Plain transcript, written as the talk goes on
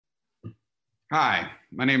Hi,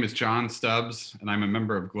 my name is John Stubbs, and I'm a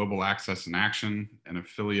member of Global Access and Action, an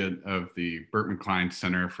affiliate of the Berkman Klein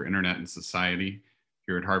Center for Internet and Society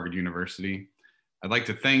here at Harvard University. I'd like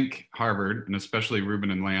to thank Harvard, and especially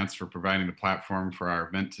Ruben and Lance, for providing the platform for our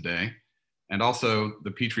event today, and also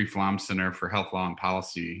the Petrie-Flom Center for Health Law and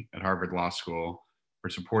Policy at Harvard Law School for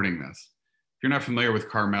supporting this. If you're not familiar with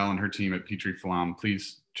Carmel and her team at Petrie-Flom,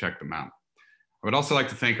 please check them out. I would also like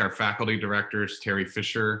to thank our faculty directors, Terry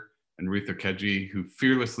Fisher and Ruth Okeji, who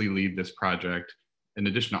fearlessly lead this project, in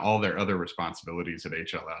addition to all their other responsibilities at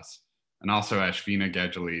HLS, and also Ashvina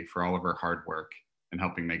Gadjali for all of her hard work in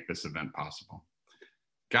helping make this event possible.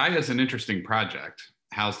 Gaia is an interesting project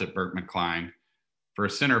housed at Berkman Klein for a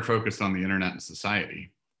center focused on the internet and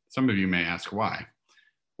society. Some of you may ask why.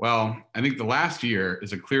 Well, I think the last year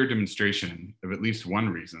is a clear demonstration of at least one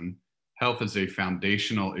reason. Health is a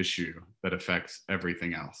foundational issue that affects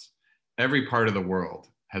everything else. Every part of the world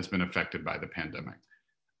has been affected by the pandemic.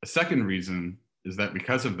 A second reason is that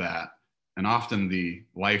because of that, and often the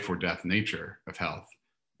life or death nature of health,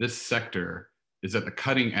 this sector is at the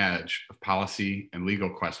cutting edge of policy and legal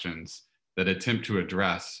questions that attempt to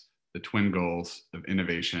address the twin goals of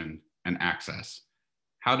innovation and access.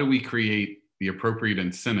 How do we create the appropriate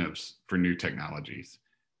incentives for new technologies?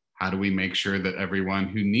 How do we make sure that everyone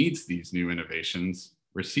who needs these new innovations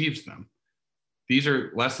receives them? These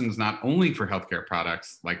are lessons not only for healthcare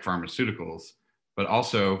products like pharmaceuticals, but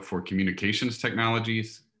also for communications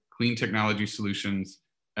technologies, clean technology solutions,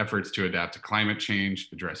 efforts to adapt to climate change,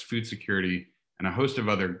 address food security, and a host of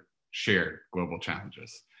other shared global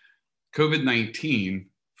challenges. COVID-19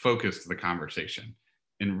 focused the conversation.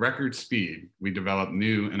 In record speed, we developed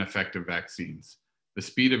new and effective vaccines. The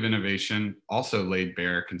speed of innovation also laid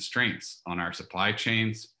bare constraints on our supply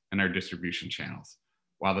chains and our distribution channels.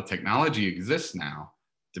 While the technology exists now,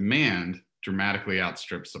 demand dramatically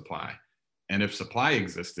outstrips supply. And if supply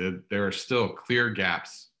existed, there are still clear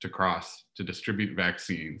gaps to cross to distribute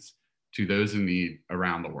vaccines to those in need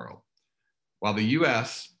around the world. While the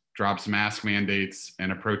US drops mask mandates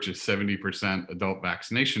and approaches 70% adult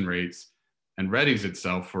vaccination rates and readies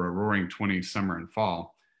itself for a roaring 20s summer and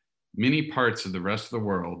fall, many parts of the rest of the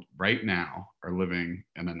world right now are living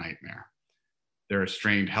in a nightmare. There are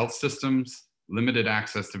strained health systems, limited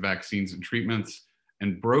access to vaccines and treatments,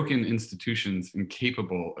 and broken institutions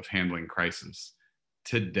incapable of handling crisis.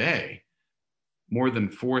 Today, more than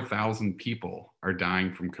 4,000 people are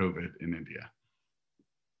dying from COVID in India.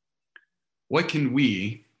 What can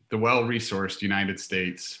we, the well-resourced United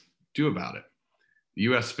States, do about it? The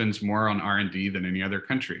US spends more on R&D than any other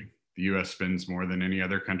country. The US spends more than any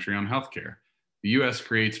other country on healthcare. The US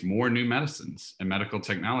creates more new medicines and medical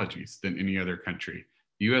technologies than any other country.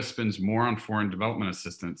 The US spends more on foreign development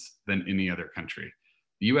assistance than any other country.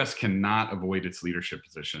 The US cannot avoid its leadership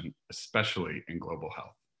position, especially in global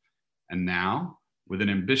health. And now, with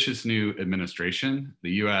an ambitious new administration,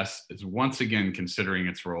 the US is once again considering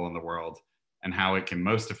its role in the world and how it can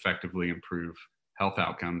most effectively improve health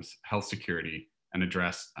outcomes, health security, and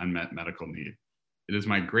address unmet medical need. It is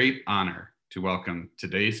my great honor to welcome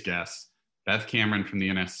today's guests, Beth Cameron from the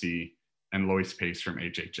NSC and Lois Pace from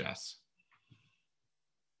HHS.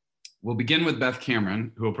 We'll begin with Beth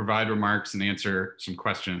Cameron, who will provide remarks and answer some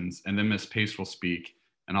questions, and then Ms. Pace will speak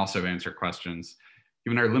and also answer questions.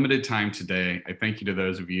 Given our limited time today, I thank you to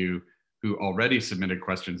those of you who already submitted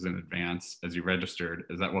questions in advance as you registered,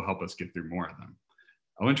 as that will help us get through more of them.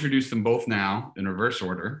 I'll introduce them both now in reverse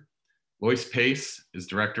order. Lois Pace is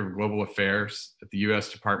Director of Global Affairs at the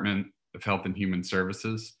US Department of Health and Human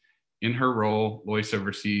Services. In her role, Lois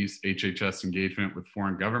oversees HHS engagement with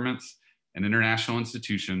foreign governments and international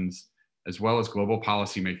institutions, as well as global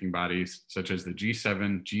policymaking bodies such as the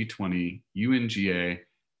G7, G20, UNGA,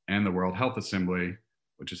 and the World Health Assembly,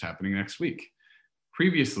 which is happening next week.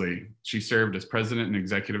 Previously, she served as President and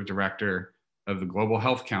Executive Director of the Global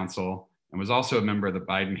Health Council and was also a member of the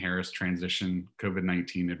Biden-Harris Transition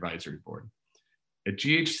COVID-19 Advisory Board. At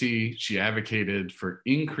GHC, she advocated for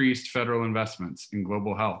increased federal investments in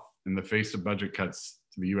global health in the face of budget cuts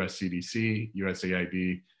to the US CDC,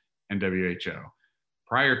 USAID, and WHO.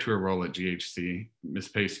 Prior to her role at GHC, Ms.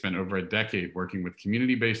 Pace spent over a decade working with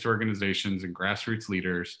community-based organizations and grassroots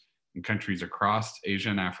leaders in countries across Asia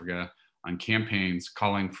and Africa on campaigns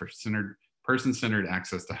calling for person-centered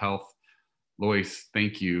access to health. Lois,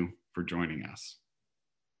 thank you for joining us.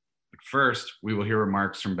 But first, we will hear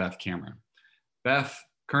remarks from Beth Cameron. Beth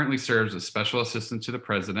currently serves as Special Assistant to the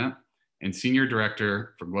President and Senior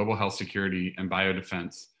Director for Global Health Security and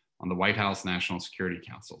Biodefense on the White House National Security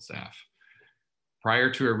Council staff.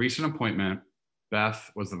 Prior to her recent appointment,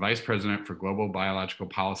 Beth was the Vice President for Global Biological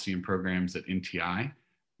Policy and Programs at NTI,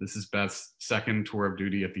 This is Beth's second tour of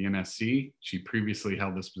duty at the NSC. She previously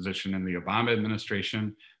held this position in the Obama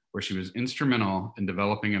administration, where she was instrumental in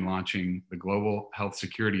developing and launching the global health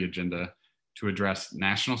security agenda to address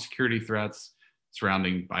national security threats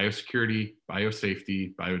surrounding biosecurity,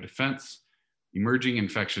 biosafety, biodefense, emerging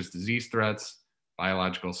infectious disease threats,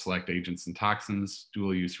 biological select agents and toxins,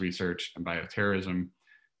 dual use research, and bioterrorism.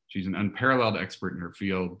 She's an unparalleled expert in her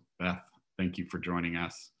field. Beth, thank you for joining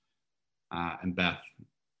us. And Beth,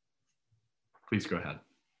 please go ahead.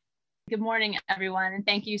 Good morning, everyone. And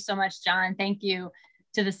thank you so much, John. Thank you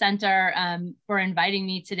to the center for inviting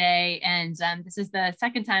me today. And this is the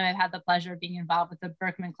second time I've had the pleasure of being involved with the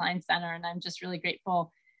Berkman Klein Center. And I'm just really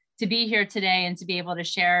grateful to be here today and to be able to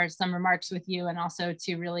share some remarks with you, and also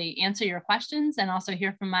to really answer your questions and also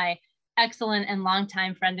hear from my excellent and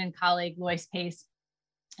longtime friend and colleague, Lois Pace.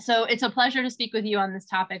 So it's a pleasure to speak with you on this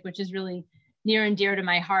topic, which is really near and dear to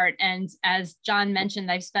my heart. And as John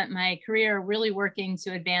mentioned, I've spent my career really working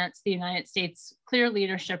to advance the United States' clear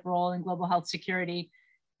leadership role in global health security.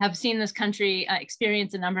 Have seen this country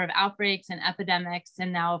experience a number of outbreaks and epidemics,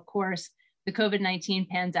 and now, of course, the COVID-19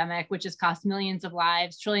 pandemic, which has cost millions of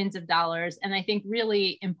lives, trillions of dollars, and I think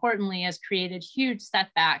really importantly has created huge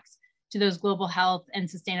setbacks to those global health and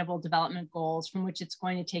sustainable development goals, from which it's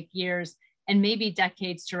going to take years and maybe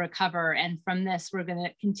decades to recover. And from this, we're going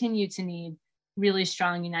to continue to need really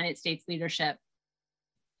strong United States leadership.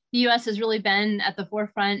 The US has really been at the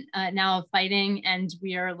forefront now of fighting, and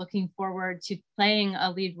we are looking forward to playing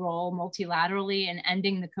a lead role multilaterally in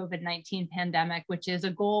ending the COVID-19 pandemic, which is a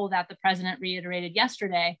goal that the president reiterated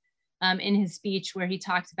yesterday in his speech, where he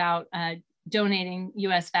talked about donating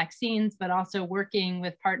US vaccines, but also working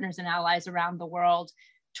with partners and allies around the world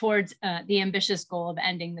towards the ambitious goal of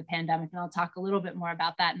ending the pandemic. And I'll talk a little bit more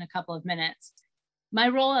about that in a couple of minutes. My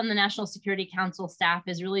role on the National Security Council staff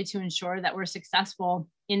is really to ensure that we're successful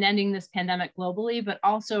in ending this pandemic globally, but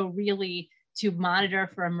also really to monitor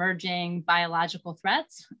for emerging biological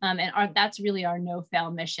threats. That's really our no-fail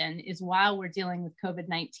mission, is while we're dealing with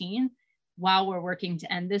COVID-19, while we're working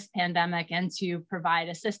to end this pandemic and to provide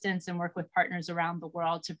assistance and work with partners around the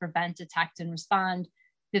world to prevent, detect, and respond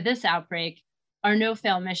to this outbreak, our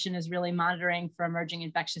no-fail mission is really monitoring for emerging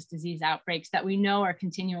infectious disease outbreaks that we know are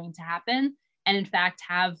continuing to happen. And in fact,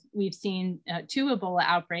 we've seen 2 Ebola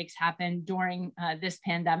outbreaks happen during this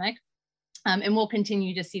pandemic. And we'll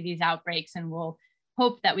continue to see these outbreaks, and we'll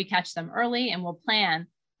hope that we catch them early, and we'll plan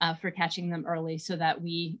for catching them early so that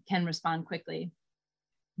we can respond quickly.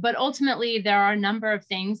 But ultimately, there are a number of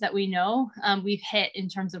things that we know we've hit in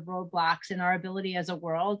terms of roadblocks in our ability as a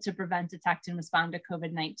world to prevent, detect, and respond to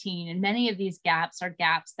COVID-19. And many of these gaps are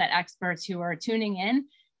gaps that experts who are tuning in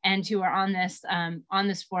and who are on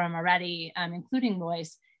this forum already, including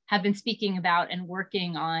Lois, have been speaking about and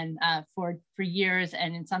working on for years,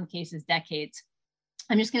 and in some cases, decades.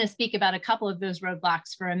 I'm just going to speak about a couple of those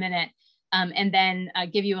roadblocks for a minute, and then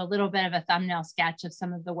give you a little bit of a thumbnail sketch of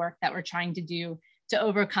some of the work that we're trying to do to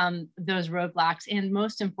overcome those roadblocks, and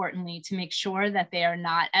most importantly, to make sure that they are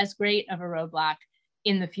not as great of a roadblock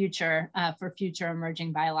in the future for future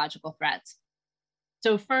emerging biological threats.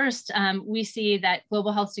 So first, we see that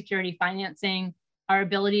global health security financing, our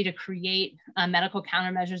ability to create medical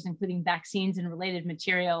countermeasures, including vaccines and related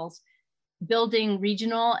materials, building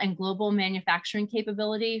regional and global manufacturing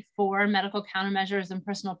capability for medical countermeasures and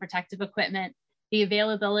personal protective equipment, the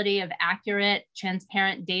availability of accurate,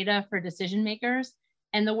 transparent data for decision makers,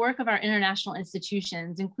 and the work of our international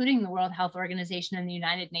institutions, including the World Health Organization and the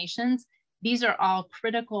United Nations. These are all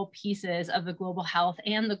critical pieces of the global health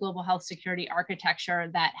and the global health security architecture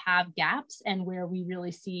that have gaps, and where we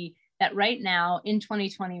really see that right now in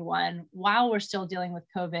 2021, while we're still dealing with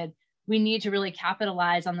COVID, we need to really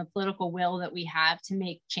capitalize on the political will that we have to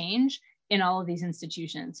make change in all of these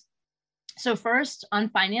institutions. So first, on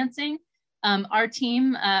financing, our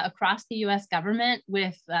team across the US government,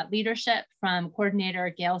 with leadership from Coordinator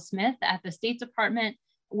Gail Smith at the State Department,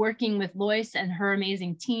 working with Lois and her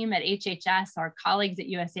amazing team at HHS, our colleagues at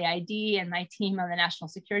USAID, and my team on the National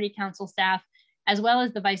Security Council staff, as well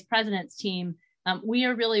as the Vice President's team, we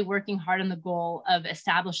are really working hard on the goal of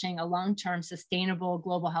establishing a long-term sustainable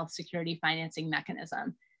global health security financing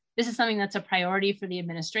mechanism. This is something that's a priority for the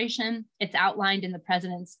administration. It's outlined in the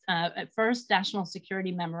President's first National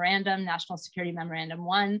Security Memorandum, National Security Memorandum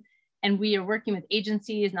 1, and we are working with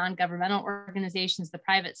agencies, non-governmental organizations, the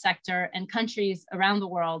private sector, and countries around the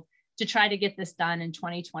world to try to get this done in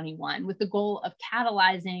 2021, with the goal of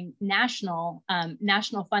catalyzing national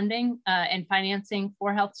funding and financing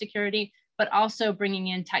for health security, but also bringing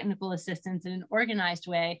in technical assistance in an organized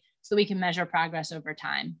way so we can measure progress over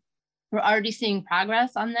time. We're already seeing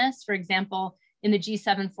progress on this. For example, In the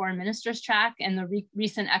G7 Foreign Ministers track and the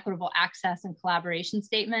recent Equitable Access and Collaboration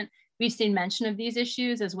Statement, we've seen mention of these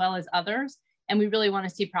issues as well as others. And we really want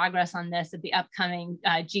to see progress on this at the upcoming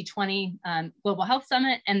G20 Global Health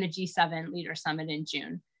Summit and the G7 Leader Summit in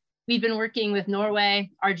June. We've been working with Norway,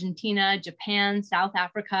 Argentina, Japan, South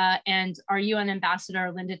Africa, and our UN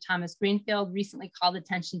Ambassador, Linda Thomas-Greenfield, recently called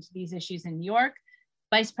attention to these issues in New York.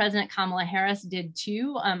 Vice President Kamala Harris did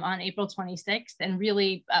too on April 26th and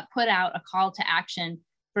really put out a call to action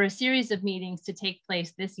for a series of meetings to take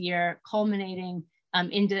place this year, culminating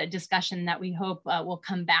into a discussion that we hope will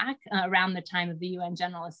come back around the time of the UN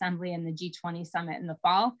General Assembly and the G20 Summit in the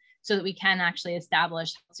fall, so that we can actually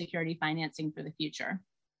establish security financing for the future.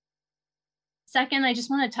 Second, I just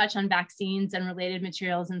want to touch on vaccines and related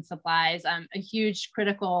materials and supplies, a huge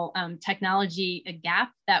critical technology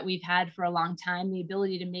gap that we've had for a long time, the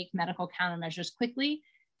ability to make medical countermeasures quickly.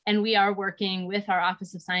 And we are working with our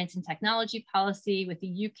Office of Science and Technology Policy, with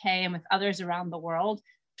the UK and with others around the world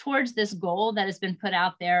towards this goal that has been put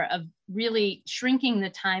out there of really shrinking the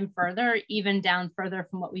time further, even down further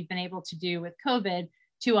from what we've been able to do with COVID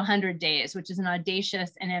to 100 days, which is an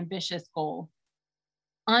audacious and ambitious goal.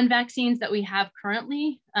 On vaccines that we have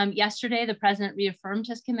currently, yesterday, the president reaffirmed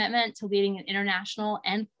his commitment to leading an international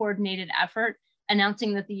and coordinated effort,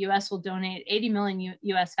 announcing that the US will donate 80 million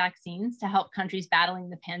US vaccines to help countries battling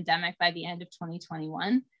the pandemic by the end of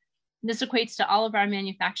 2021. This equates to all of our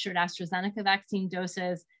manufactured AstraZeneca vaccine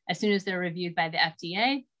doses as soon as they're reviewed by the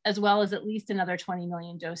FDA, as well as at least another 20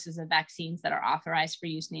 million doses of vaccines that are authorized for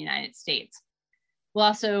use in the United States.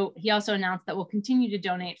 He also announced that we'll continue to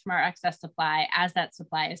donate from our excess supply as that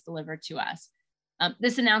supply is delivered to us.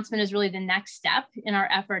 This announcement is really the next step in our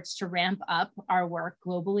efforts to ramp up our work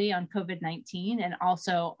globally on COVID-19 and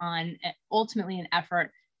also on ultimately an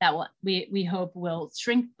effort that we hope will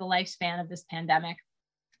shrink the lifespan of this pandemic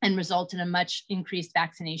and result in a much increased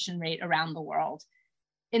vaccination rate around the world.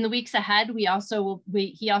 In the weeks ahead, he also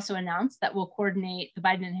announced that the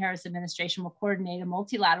Biden and Harris administration will coordinate a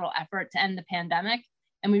multilateral effort to end the pandemic.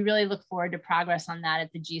 And we really look forward to progress on that at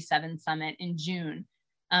the G7 summit in June.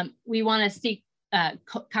 We want to seek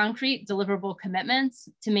concrete deliverable commitments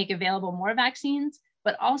to make available more vaccines,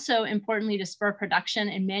 but also importantly to spur production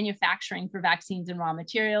and manufacturing for vaccines and raw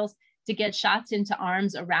materials, to get shots into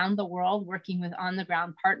arms around the world, working with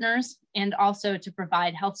on-the-ground partners, and also to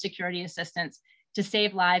provide health security assistance to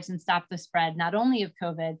save lives and stop the spread, not only of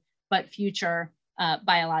COVID, but future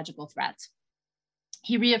biological threats.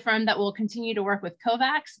 He reaffirmed that we'll continue to work with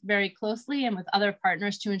COVAX very closely and with other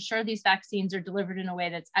partners to ensure these vaccines are delivered in a way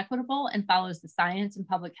that's equitable and follows the science and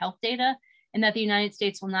public health data, and that the United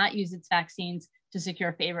States will not use its vaccines to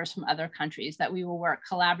secure favors from other countries, that we will work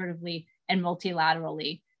collaboratively and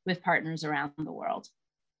multilaterally with partners around the world.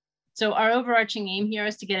 So our overarching aim here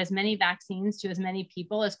is to get as many vaccines to as many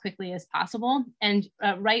people as quickly as possible. And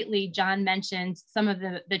rightly, John mentioned some of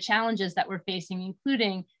the challenges that we're facing,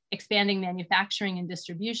 including expanding manufacturing and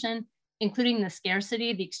distribution, including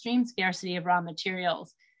the extreme scarcity of raw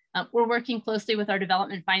materials. We're working closely with our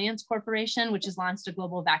Development Finance Corporation, which has launched a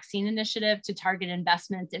global vaccine initiative to target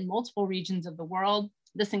investments in multiple regions of the world.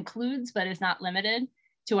 This includes, but is not limited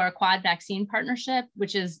to, our Quad Vaccine Partnership,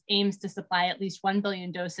 which aims to supply at least 1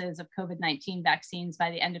 billion doses of COVID-19 vaccines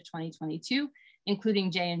by the end of 2022,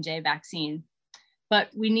 including J&J vaccine. But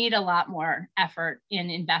we need a lot more effort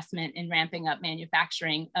in investment in ramping up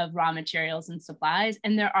manufacturing of raw materials and supplies.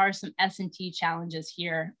 And there are some S&T challenges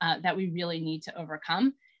here that we really need to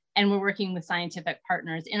overcome. And we're working with scientific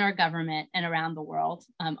partners in our government and around the world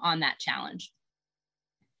on that challenge.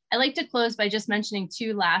 I'd like to close by just mentioning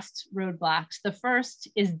two last roadblocks. The first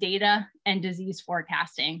is data and disease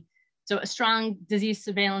forecasting. So a strong disease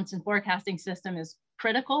surveillance and forecasting system is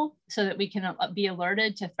critical so that we can be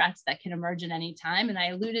alerted to threats that can emerge at any time. And I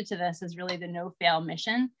alluded to this as really the no-fail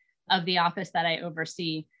mission of the office that I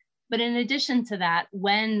oversee. But in addition to that,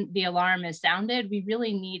 when the alarm is sounded, we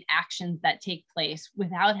really need actions that take place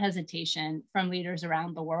without hesitation from leaders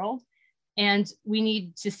around the world. And we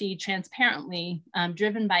need to see transparently,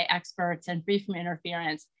 driven by experts and free from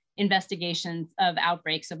interference, investigations of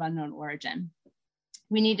outbreaks of unknown origin.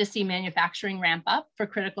 We need to see manufacturing ramp up for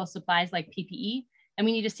critical supplies like PPE, and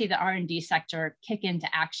we need to see the R&D sector kick into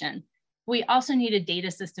action. We also need a data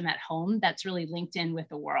system at home that's really linked in with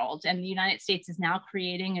the world. And the United States is now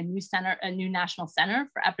creating a new national center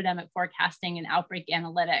for epidemic forecasting and outbreak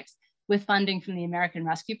analytics with funding from the American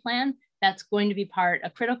Rescue Plan. That's going to be a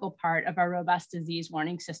critical part of our robust disease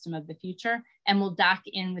warning system of the future, and will dock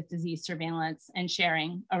in with disease surveillance and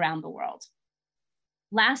sharing around the world.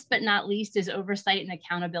 Last but not least is oversight and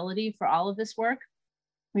accountability for all of this work.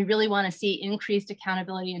 We really want to see increased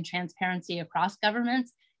accountability and transparency across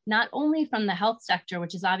governments, not only from the health sector,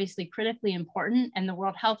 which is obviously critically important, and the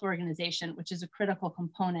World Health Organization, which is a critical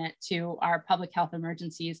component to our public health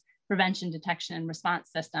emergencies prevention, detection, and response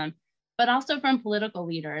system, but also from political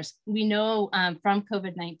leaders. We know from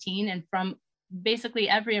COVID-19 and from basically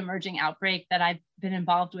every emerging outbreak that I've been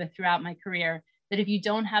involved with throughout my career, that if you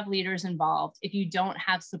don't have leaders involved, if you don't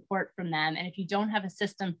have support from them, and if you don't have a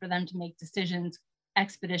system for them to make decisions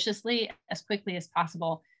expeditiously, as quickly as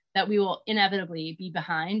possible, that we will inevitably be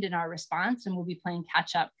behind in our response and we'll be playing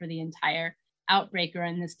catch up for the entire outbreak, or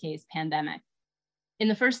in this case, pandemic. In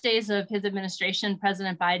the first days of his administration,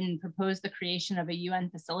 President Biden proposed the creation of a UN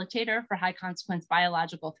facilitator for high consequence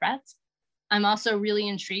biological threats. I'm also really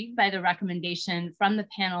intrigued by the recommendation from the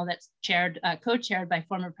panel that's co-chaired by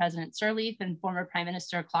former President Sirleaf and former Prime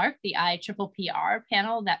Minister Clark, the IPPR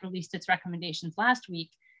panel that released its recommendations last week,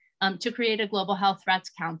 to create a Global Health Threats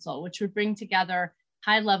Council, which would bring together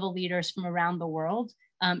high-level leaders from around the world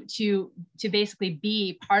to basically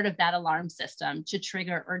be part of that alarm system to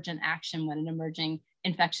trigger urgent action when an emerging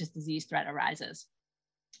infectious disease threat arises.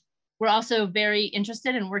 We're also very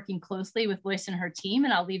interested in working closely with Lois and her team,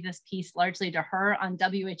 and I'll leave this piece largely to her, on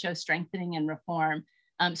WHO strengthening and reform.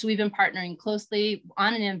 So we've been partnering closely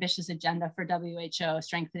on an ambitious agenda for WHO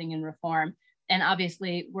strengthening and reform, and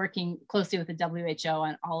obviously working closely with the WHO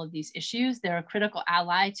on all of these issues. They're a critical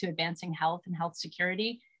ally to advancing health and health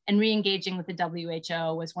security, and re-engaging with the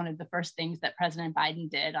WHO was one of the first things that President Biden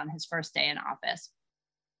did on his first day in office.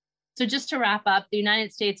 So just to wrap up, the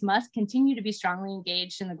United States must continue to be strongly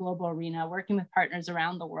engaged in the global arena, working with partners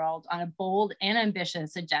around the world on a bold and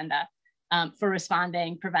ambitious agenda for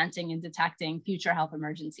responding, preventing, and detecting future health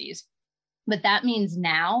emergencies. But that means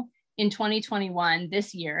now, in 2021,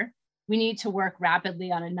 this year, we need to work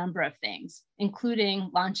rapidly on a number of things, including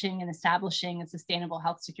launching and establishing a sustainable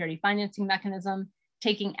health security financing mechanism,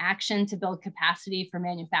 taking action to build capacity for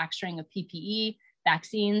manufacturing of PPE,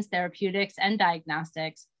 vaccines, therapeutics, and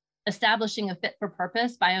diagnostics, establishing a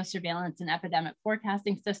fit-for-purpose biosurveillance and epidemic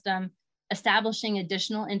forecasting system, establishing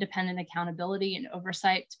additional independent accountability and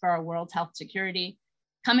oversight for our world's health security,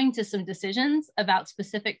 coming to some decisions about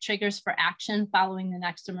specific triggers for action following the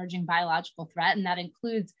next emerging biological threat, and that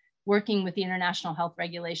includes working with the international health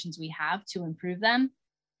regulations we have to improve them,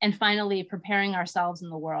 and finally, preparing ourselves in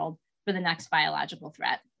the world for the next biological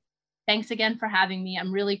threat. Thanks again for having me.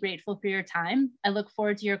 I'm really grateful for your time. I look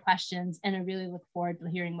forward to your questions, and I really look forward to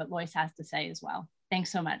hearing what Lois has to say as well.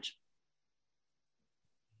 Thanks so much.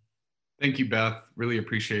 Thank you, Beth. Really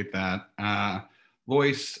appreciate that.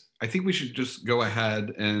 Lois, I think we should just go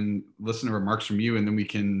ahead and listen to remarks from you, and then we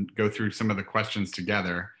can go through some of the questions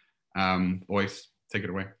together. Lois, take it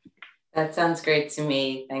away. That sounds great to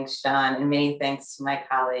me. Thanks, John. And many thanks to my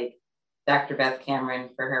colleague, Dr. Beth Cameron,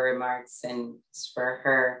 for her remarks and for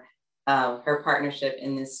her partnership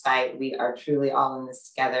in this fight. We are truly all in this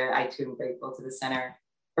together. I too am grateful to the Center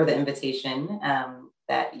for the invitation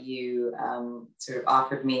that you sort of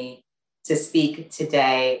offered me to speak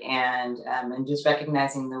today, and just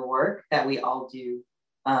recognizing the work that we all do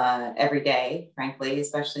every day, frankly,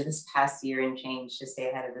 especially this past year and change to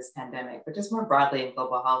stay ahead of this pandemic, but just more broadly in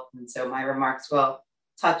global health. And so my remarks will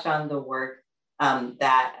touch on the work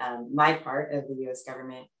that my part of the US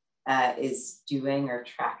government is doing or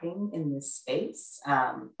tracking in this space,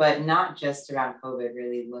 but not just around COVID,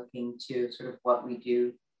 really looking to sort of what we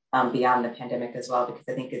do beyond the pandemic as well, because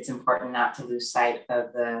I think it's important not to lose sight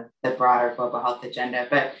of the broader global health agenda.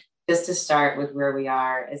 But just to start with where we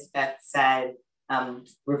are, as Beth said,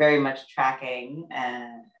 we're very much tracking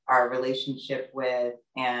our relationship with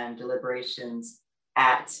and deliberations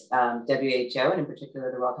at WHO, and in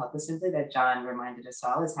particular the World Health Assembly that John reminded us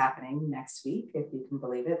all is happening next week, if you can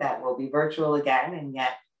believe it. That will be virtual again, and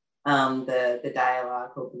yet the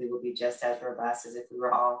dialogue hopefully will be just as robust as if we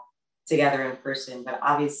were all together in person. But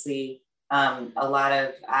obviously a lot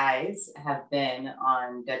of eyes have been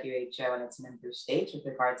on WHO and its member states with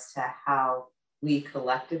regards to how we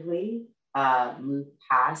collectively move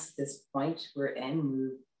past this point we're in,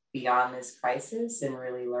 move beyond this crisis, and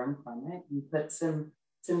really learn from it and put some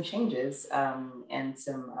changes and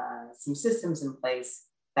some systems in place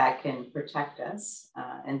that can protect us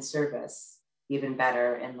and serve us even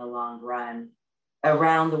better in the long run.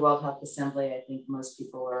 Around the World Health Assembly, I think most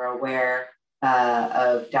people are aware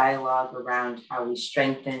of dialogue around how we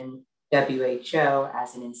strengthen WHO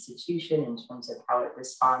as an institution in terms of how it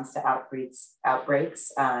responds to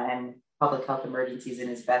outbreaks and public health emergencies.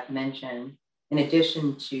 And as Beth mentioned, in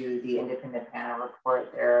addition to the independent panel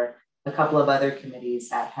report, there are a couple of other committees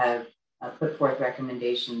that have put forth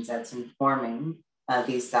recommendations that's informing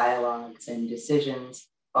these dialogues and decisions.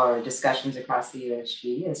 or discussions across the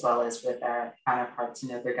USG, as well as with our counterparts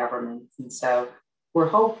in other governments. And so we're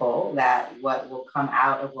hopeful that what will come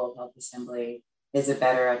out of World Health Assembly is a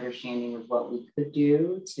better understanding of what we could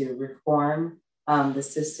do to reform the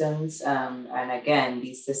systems. And again,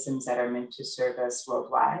 these systems that are meant to serve us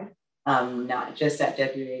worldwide, not just at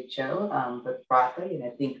WHO, but broadly. And I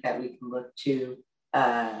think that we can look to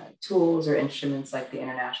tools or instruments like the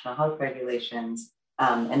International Health Regulations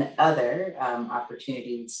and other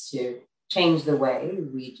opportunities to change the way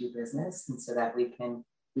we do business, and so that we can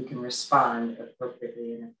respond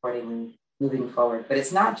appropriately and accordingly moving forward. But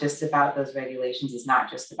it's not just about those regulations. It's not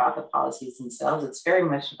just about the policies themselves. It's very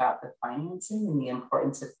much about the financing and the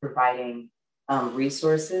importance of providing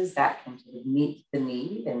resources that can sort of meet the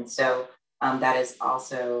need. And so that is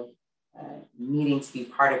also needing to be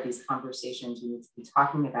part of these conversations. We need to be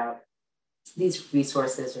talking about these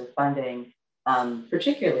resources or funding,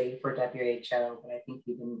 particularly for WHO, but I think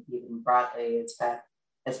even broadly,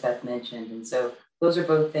 as Beth mentioned. And so those are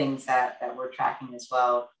both things that we're tracking as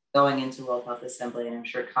well going into World Health Assembly, and I'm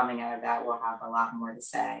sure coming out of that, we'll have a lot more to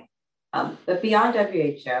say. But beyond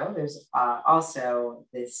WHO, there's also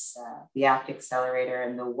this, the ACT Accelerator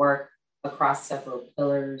and the work across several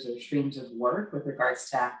pillars or streams of work with regards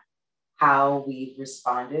to how we've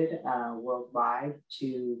responded worldwide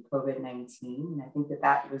to COVID-19. And I think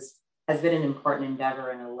that has been an important endeavor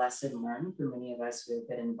and a lesson learned for many of us who have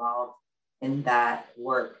been involved in that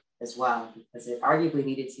work as well, because it arguably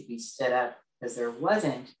needed to be stood up because there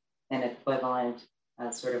wasn't an equivalent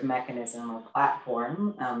sort of mechanism or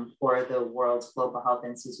platform for the world's global health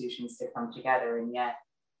institutions to come together. And yet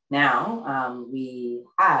now we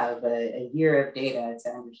have a year of data to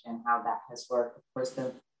understand how that has worked. Of course,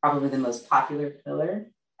 probably the most popular pillar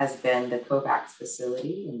has been the COVAX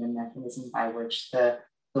facility and the mechanism by which the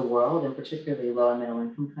world, and particularly low and middle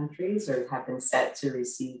income countries, have been set to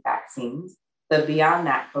receive vaccines. But beyond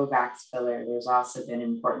that COVAX pillar, there's also been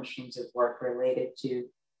important streams of work related to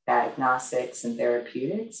diagnostics and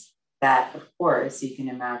therapeutics that, of course, you can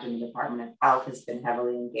imagine the Department of Health has been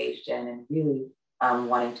heavily engaged in and really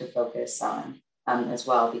wanting to focus on as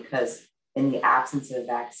well, because in the absence of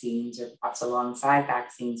vaccines, or perhaps alongside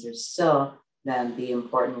vaccines, there's still the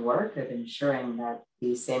important work of ensuring that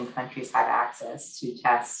these same countries have access to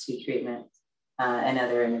tests, to treatments, and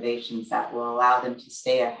other innovations that will allow them to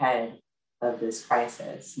stay ahead of this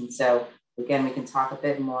crisis. And so, again, we can talk a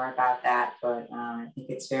bit more about that, but I think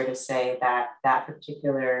it's fair to say that that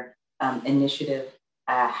particular initiative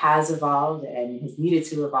has evolved and has needed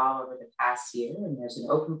to evolve over the past year. And there's an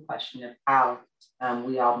open question of how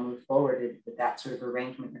we all move forward with that sort of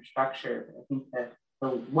arrangement or structure. But I think that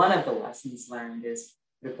one of the lessons learned is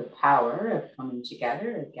sort of the power of coming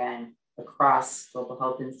together, again, across global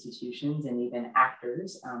health institutions and even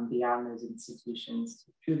actors beyond those institutions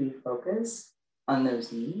to truly focus on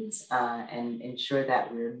those needs and ensure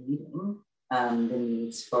that we're meeting the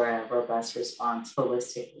needs for a robust response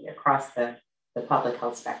holistically across the public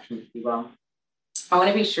health spectrum, if you will. I want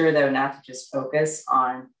to be sure, though, not to just focus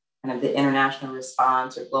on kind of the international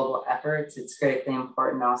response or global efforts. It's critically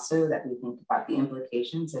important also that we think about the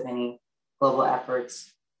implications of any global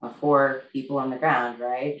efforts for people on the ground,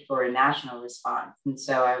 right, for a national response. And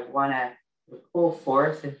so I want to pull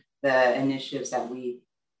forth the initiatives that we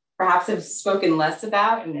perhaps have spoken less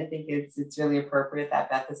about, and I think it's really appropriate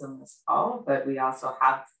that Beth is on this call, but we also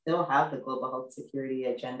still have the global health security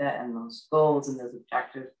agenda and those goals and those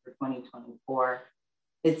objectives for 2024.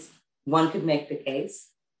 One could make the case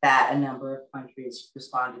that a number of countries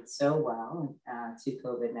responded so well to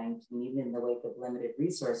COVID-19, even in the wake of limited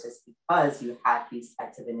resources, because you have these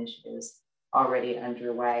types of initiatives already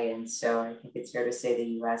underway. And so I think it's fair to say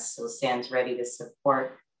the US still stands ready to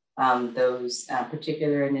support those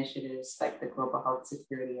particular initiatives like the Global Health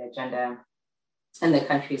Security Agenda and the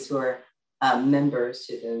countries who are members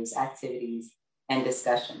to those activities and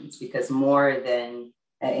discussions, because more than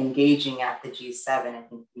engaging at the G7, I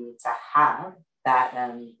think we need to have that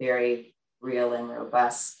very real and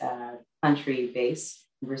robust country-based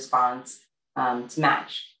response to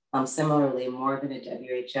match. Similarly, more than a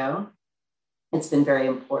WHO, it's been very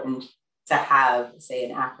important to have, say,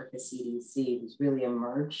 an Africa CDC who's really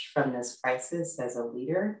emerged from this crisis as a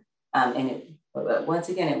leader. Once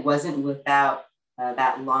again, it wasn't without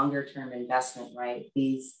that longer term investment, right?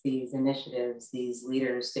 These initiatives, these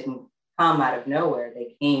leaders didn't come out of nowhere.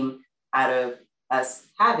 They came out of us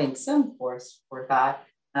having some forethought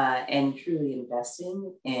and truly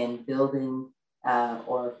investing in building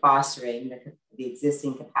or fostering the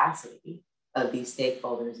existing capacity of these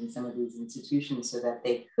stakeholders and some of these institutions so that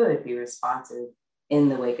they could be responsive in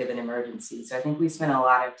the wake of an emergency. So I think we spent a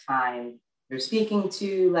lot of time they're speaking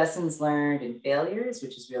to lessons learned and failures,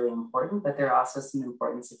 which is really important, but there are also some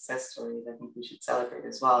important success stories I think we should celebrate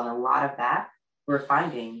as well. And a lot of that we're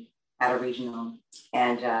finding at a regional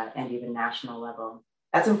and even national level.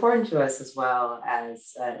 That's important to us as well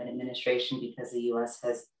as an administration, because the US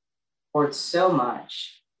has poured so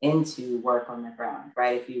much into work on the ground,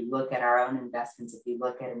 right? If you look at our own investments, if you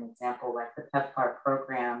look at an example like the PEPFAR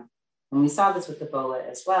program, and we saw this with Ebola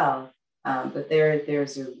as well, but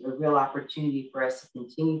there's a real opportunity for us to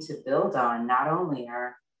continue to build on not only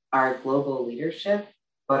our global leadership,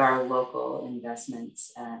 but our local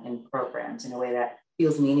investments in programs in a way that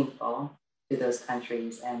feels meaningful to those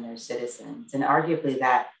countries and their citizens. And arguably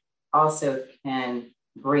that also can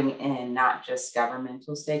bring in not just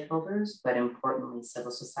governmental stakeholders, but importantly,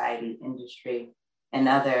 civil society, industry, and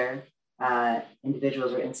other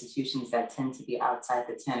individuals or institutions that tend to be outside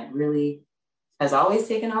the tent. It really has always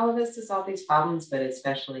taken all of us to solve these problems, but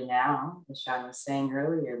especially now, as Sean was saying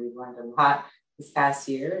earlier, we've learned a lot this past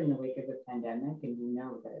year in the wake of the pandemic, and we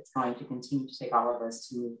know that it's going to continue to take all of us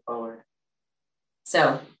to move forward.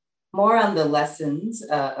 So more on the lessons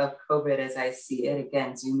of COVID as I see it,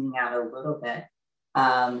 again, zooming out a little bit.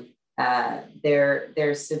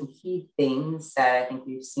 There's some key things that I think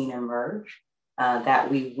we've seen emerge that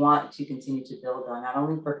we want to continue to build on, not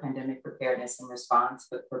only for pandemic preparedness and response,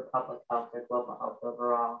 but for public health or global health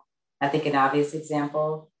overall. I think an obvious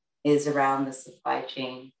example is around the supply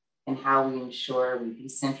chain and how we ensure we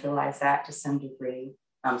decentralize that to some degree,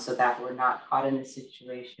 so that we're not caught in a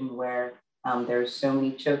situation where there's so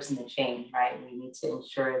many chokes in the chain, right? We need to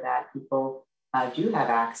ensure that people do have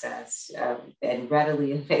access and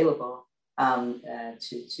readily available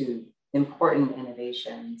to important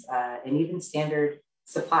innovations and even standard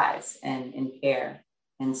supplies and care.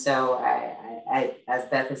 And so I, as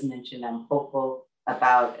Beth has mentioned, I'm hopeful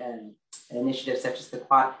about initiatives such as the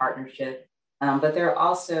Quad Partnership, but there are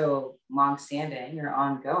also longstanding or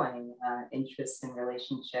ongoing interests and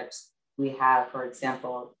relationships we have, for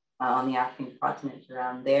example, on the African continent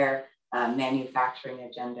around their manufacturing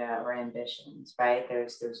agenda or ambitions, right?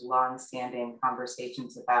 There's longstanding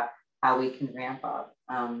conversations about how we can ramp up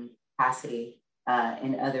capacity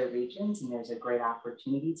in other regions, and there's a great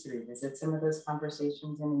opportunity to revisit some of those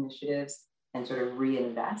conversations and initiatives and sort of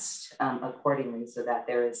reinvest accordingly so that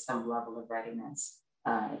there is some level of readiness.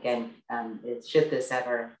 Should this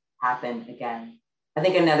ever happen again. I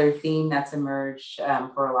think another theme that's emerged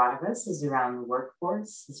for a lot of us is around the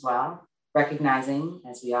workforce as well, recognizing,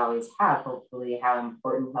 as we always have, hopefully, how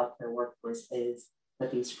important healthcare workforce is,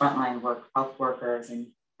 but these frontline health workers and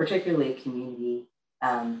particularly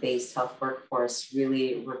community-based health workforce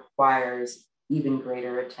really requires even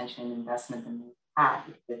greater attention and investment than we've had,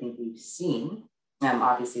 because I think we've seen,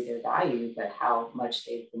 obviously their value, but how much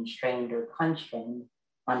they've been strained or constrained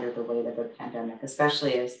under the weight of the pandemic,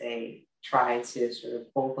 especially as they try to sort of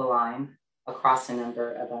hold the line across a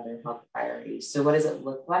number of other health priorities. So what does it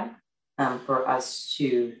look like for us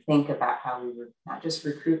to think about how we not just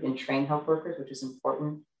recruit and train health workers, which is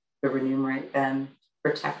important, but remunerate them,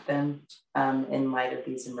 protect them in light of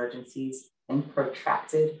these emergencies and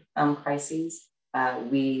protracted crises? I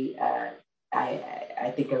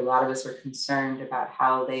think a lot of us are concerned about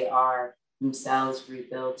how they are themselves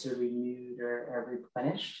rebuilt or renewed or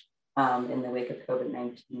replenished in the wake of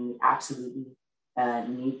COVID-19. We absolutely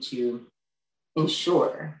need to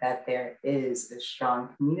ensure that there is a strong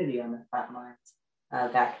community on the front lines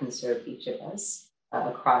that can serve each of us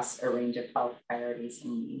across a range of health priorities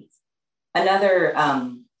and needs. Another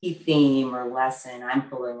key theme or lesson I'm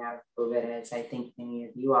pulling out of COVID, as I think many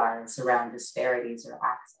of you are, is around disparities or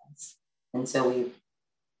access. And so we've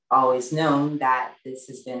always known that this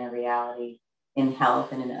has been a reality in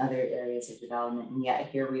health and in other areas of development. And yet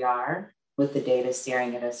here we are with the data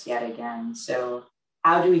staring at us yet again. So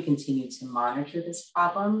how do we continue to monitor this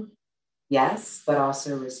problem? Yes, but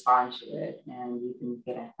also respond to it. And we can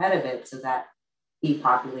get ahead of it so that key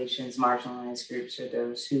populations, marginalized groups, or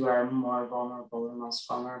those who are more vulnerable or most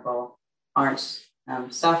vulnerable aren't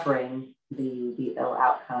suffering the ill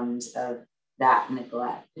outcomes of that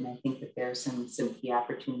neglect. And I think that there's some key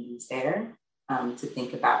opportunities there to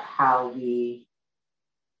think about how we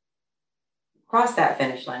cross that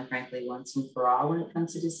finish line, frankly, once and for all when it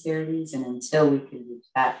comes to disparities. And until we can reach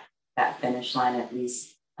that finish line, at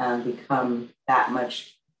least become that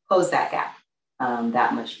much, close that gap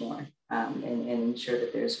that much more, and ensure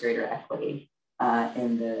that there's greater equity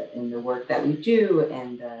in the work that we do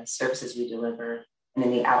and the services we deliver and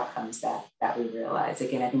in the outcomes that we realize.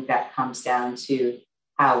 Again, I think that comes down to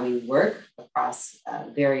how we work across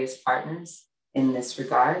various partners in this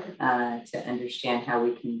regard to understand how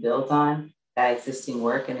we can build on that existing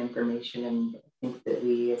work and information, and I think that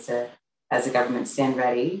we as a government stand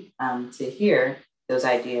ready to hear those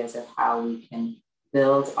ideas of how we can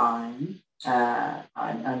build on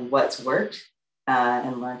what's worked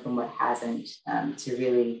and learn from what hasn't, to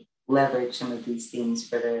really leverage some of these things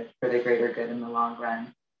for the greater good in the long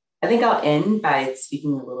run. I think I'll end by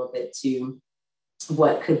speaking a little bit to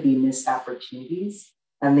what could be missed opportunities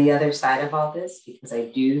on the other side of all this, because I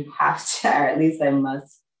do have to, or at least I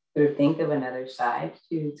must sort of think of another side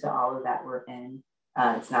to all of that we're in.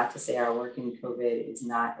 It's not to say our work in COVID is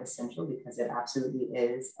not essential, because it absolutely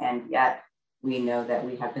is. And yet we know that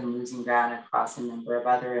we have been losing ground across a number of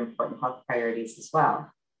other important health priorities as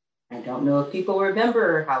well. I don't know if people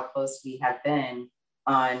remember how close we have been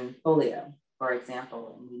on polio, for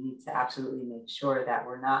example, and we need to absolutely make sure that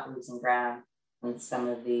we're not losing ground on some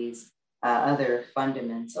of these other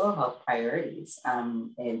fundamental health priorities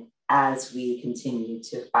and as we continue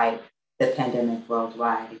to fight the pandemic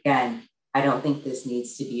worldwide. Again, I don't think this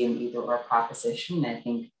needs to be an either or proposition. I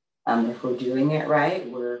think if we're doing it right,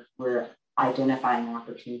 we're identifying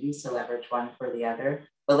opportunities to leverage one for the other.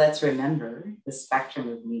 But let's remember the spectrum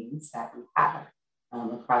of needs that we have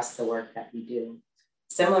across the work that we do.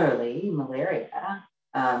 Similarly, malaria,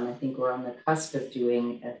 I think we're on the cusp of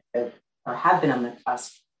doing, or have been on the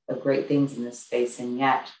cusp of great things in this space, and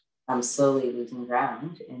yet slowly losing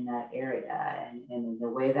ground in that area. And in a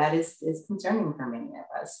way that is concerning for many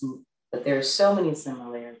of us. But there are so many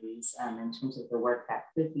similarities in terms of the work that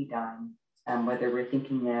could be done, whether we're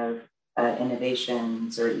thinking of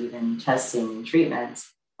innovations or even testing and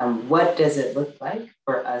treatments. What does it look like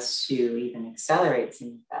for us to even accelerate some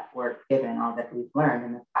of that work, given all that we've learned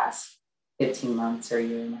in the past 15 months or a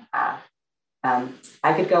year and a half?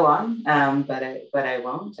 I could go on, but I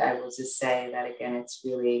won't. I will just say that, again, it's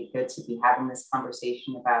really good to be having this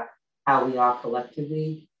conversation about how we all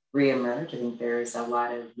collectively reemerge. I think there is a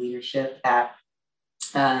lot of leadership that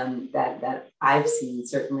I've seen,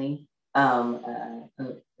 certainly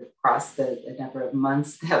across the number of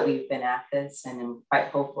months that we've been at this, and I'm quite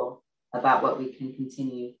hopeful about what we can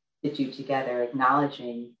continue to do together,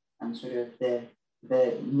 acknowledging sort of the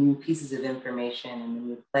new pieces of information and the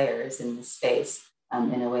new players in this space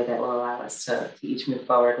in a way that will allow us to each move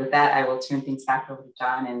forward. With that, I will turn things back over to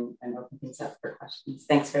John and open things up for questions.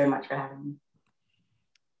 Thanks very much for having me.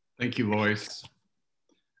 Thank you, Lois.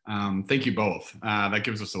 Thank you both. That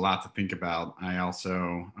gives us a lot to think about. I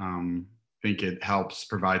also think it helps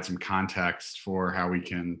provide some context for how we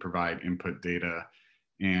can provide input data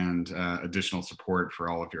and additional support for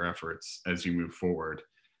all of your efforts as you move forward.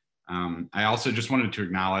 I also just wanted to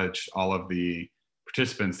acknowledge all of the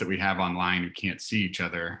participants that we have online who can't see each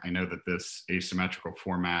other. I know that this asymmetrical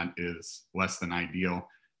format is less than ideal,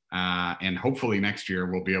 and hopefully next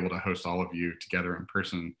year we'll be able to host all of you together in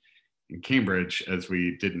person in Cambridge as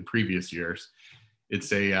we did in previous years.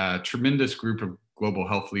 It's a tremendous group of global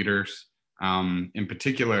health leaders. In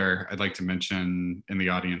particular, I'd like to mention in the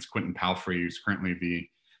audience Quentin Palfrey, who's currently the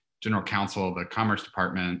General Counsel of the Commerce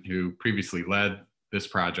Department, who previously led this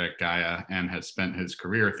project, Gaia, and has spent his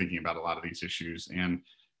career thinking about a lot of these issues and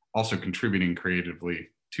also contributing creatively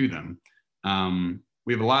to them.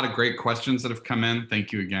 We have a lot of great questions that have come in.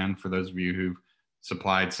 Thank you again for those of you who've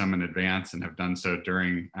supplied some in advance and have done so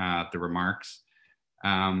during the remarks.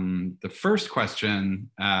 The first question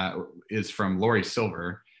is from Lori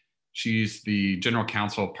Silver. She's the General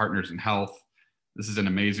Counsel of Partners in Health. This is an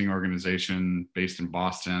amazing organization based in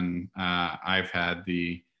Boston. I've had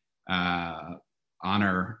the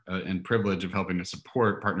honor and privilege of helping to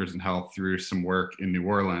support Partners in Health through some work in New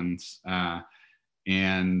Orleans.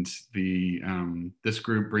 And this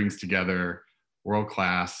group brings together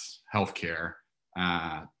world-class healthcare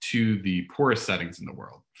to the poorest settings in the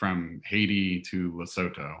world, from Haiti to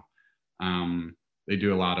Lesotho. They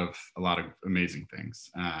do a lot of amazing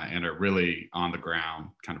things and are really on the ground,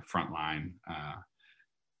 kind of frontline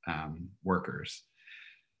workers.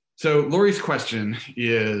 So Lori's question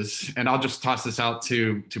is, and I'll just toss this out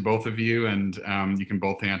to both of you, and you can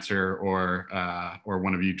both answer, or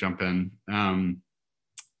one of you jump in.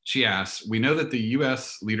 She asks, we know that the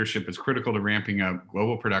US leadership is critical to ramping up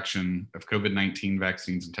global production of COVID-19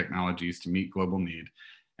 vaccines and technologies to meet global need,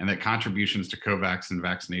 and that contributions to COVAX and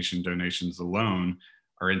vaccination donations alone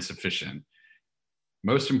are insufficient.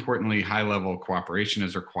 Most importantly, high-level cooperation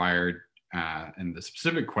is required. And the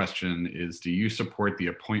specific question is, do you support the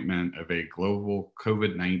appointment of a global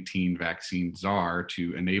COVID-19 vaccine czar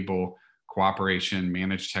to enable cooperation,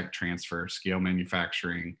 manage tech transfer, scale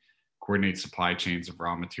manufacturing, coordinate supply chains of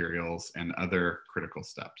raw materials, and other critical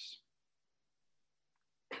steps?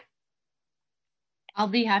 I'll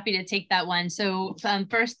be happy to take that one. So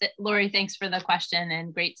first, Lori, thanks for the question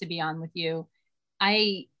and great to be on with you.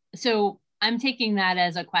 I'm taking that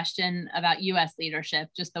as a question about US leadership,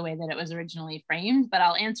 just the way that it was originally framed, but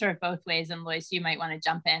I'll answer it both ways. And Lois, you might want to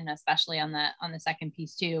jump in, especially on the second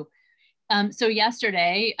piece too. So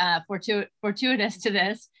yesterday, fortuitous to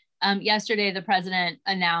this, yesterday the president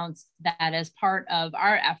announced that as part of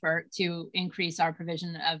our effort to increase our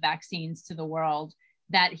provision of vaccines to the world,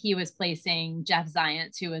 that he was placing Jeff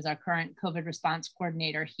Zients, who is our current COVID response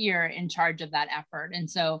coordinator here, in charge of that effort. And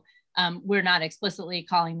so we're not explicitly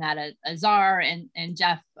calling that a czar, and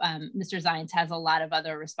Jeff, Mr. Zients has a lot of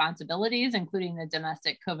other responsibilities, including the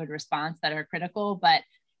domestic COVID response, that are critical, but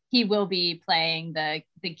he will be playing the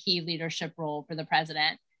key leadership role for the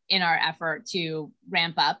president in our effort to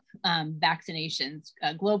ramp up vaccinations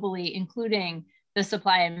globally, including the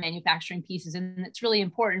supply and manufacturing pieces. And it's really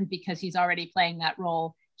important because he's already playing that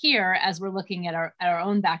role here as we're looking at our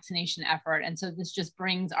own vaccination effort. And so this just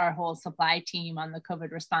brings our whole supply team on the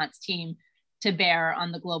COVID response team to bear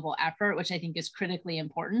on the global effort, which I think is critically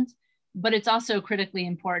important. But it's also critically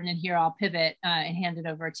important, and here I'll pivot and hand it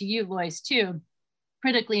over to you, Lois, too,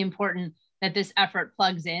 critically important that this effort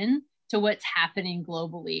plugs in to what's happening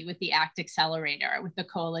globally with the ACT Accelerator, with the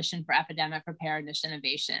Coalition for Epidemic Preparedness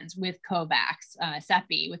Innovations, with COVAX,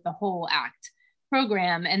 CEPI, with the whole ACT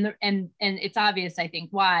program. And it's obvious, I think,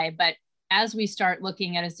 why, but as we start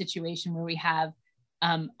looking at a situation where we have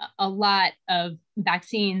a lot of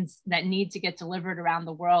vaccines that need to get delivered around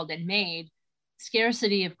the world and made,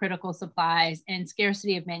 scarcity of critical supplies and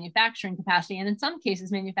scarcity of manufacturing capacity, and in some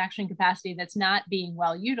cases, manufacturing capacity that's not being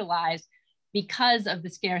well utilized because of the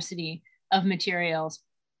scarcity of materials,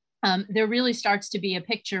 there really starts to be a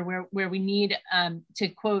picture where we need, to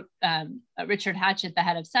quote Richard Hatchett, the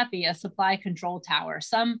head of CEPI, a supply control tower,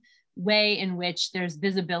 some way in which there's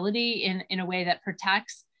visibility in a way that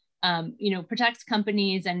protects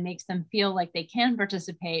companies and makes them feel like they can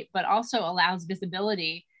participate, but also allows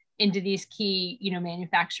visibility into these key,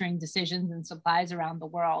 manufacturing decisions and supplies around the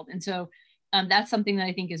world. And so that's something that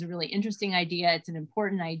I think is a really interesting idea. It's an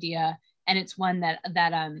important idea, and it's one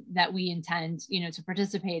that we intend, to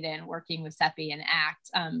participate in, working with CEPI and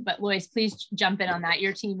ACT. But Lois, please jump in on that.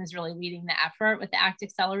 Your team is really leading the effort with the ACT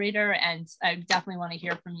Accelerator, and I definitely want to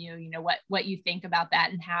hear from you. What you think about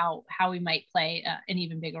that and how we might play an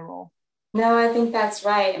even bigger role. No, I think that's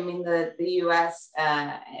right. I mean, the U.S.,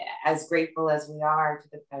 as grateful as we are to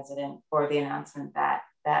the president for the announcement that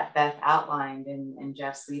Beth outlined and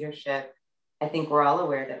Jeff's leadership, I think we're all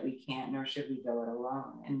aware that we can't, nor should we go it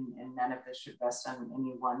alone. And none of this should rest on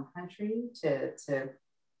any one country to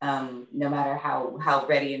no matter how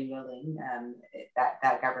ready and willing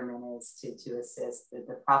that government is to assist.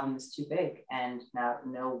 The problem is too big, and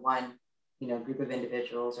no one group of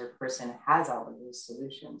individuals or person has all of those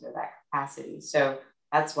solutions or that capacity. So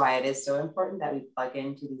that's why it is so important that we plug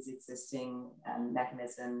into these existing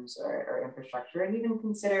mechanisms or infrastructure, and even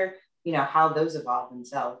consider, how those evolve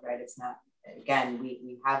themselves, right? It's not, again,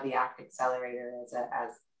 we have the ACT Accelerator as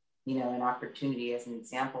an opportunity, as an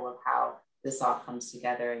example of how this all comes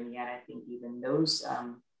together. And yet I think even those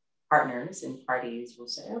partners and parties will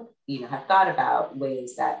say, have thought about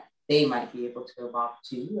ways that they might be able to evolve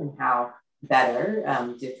too, and how better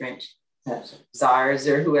different czars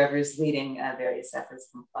or whoever's leading various efforts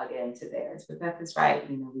can plug into theirs. But Beth is right.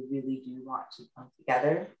 We really do want to come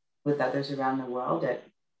together with others around the world at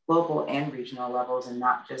global and regional levels, and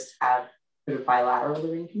not just have sort of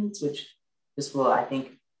bilateral arrangements, which this will, I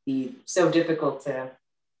think, be so difficult to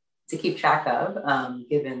keep track of,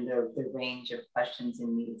 given the range of questions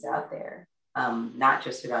and needs out there, not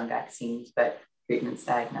just around vaccines, but treatments,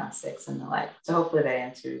 diagnostics, and the like. So hopefully that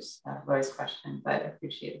answers Lori's question, but I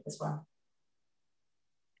appreciate it as well.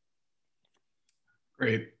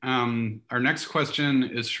 Great. Our next question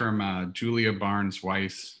is from Julia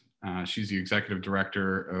Barnes-Weiss. She's the Executive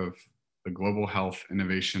Director of the Global Health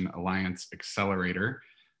Innovation Alliance Accelerator.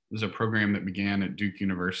 This is a program that began at Duke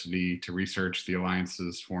University to research the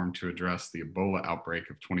alliances formed to address the Ebola outbreak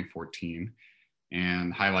of 2014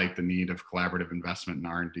 and highlight the need of collaborative investment in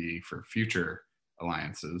R&D for future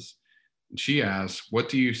alliances. And she asks, what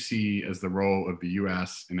do you see as the role of the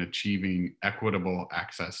US in achieving equitable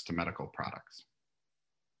access to medical products?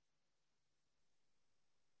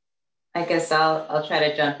 I guess I'll try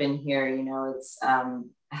to jump in here. It's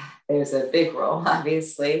there's a big role,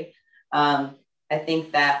 obviously. I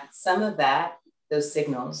think that some of those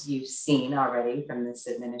signals you've seen already from this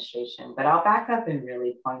administration, but I'll back up and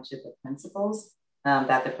really point to the principles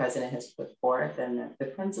that the president has put forth. And the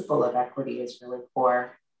principle of equity is really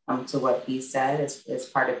core to what he said as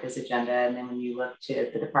part of his agenda. And then when you look to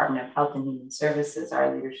the Department of Health and Human Services,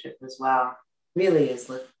 our leadership as well really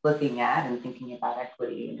is looking at and thinking about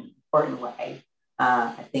equity in an important way.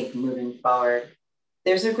 I think moving forward,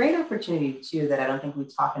 there's a great opportunity too that I don't think we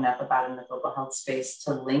talk enough about in the global health space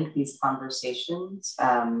to link these conversations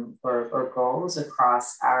or goals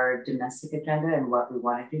across our domestic agenda and what we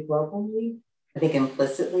want to do globally. I think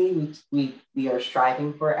implicitly we are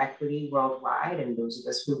striving for equity worldwide, and those of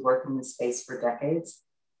us who've worked in this space for decades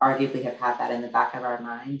arguably have had that in the back of our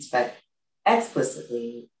minds. But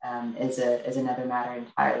explicitly is another matter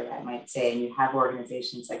entirely, I might say. And you have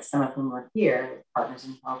organizations like some of whom are here, Partners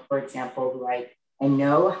in Health, for example, who I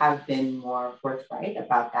know have been more forthright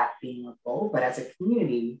about that being a goal, but as a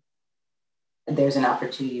community, there's an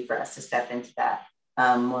opportunity for us to step into that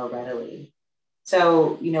more readily.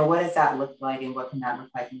 So, what does that look like and what can that look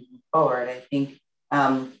like moving forward? I think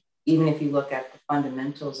even if you look at the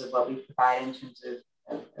fundamentals of what we provide in terms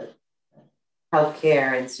of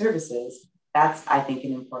healthcare and services, that's, I think,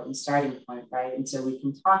 an important starting point, right? And so we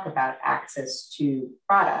can talk about access to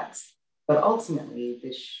products, but ultimately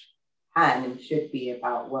this can and should be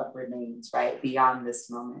about what remains, right, beyond this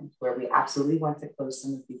moment where we absolutely want to close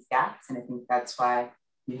some of these gaps. And I think that's why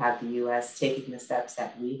you have the US taking the steps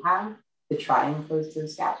that we have to try and close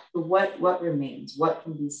those gaps. But what remains? What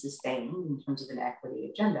can be sustained in terms of an equity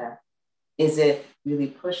agenda? Is it really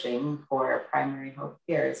pushing for primary health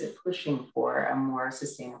care? Is it pushing for a more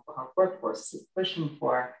sustainable health workforce? Is it pushing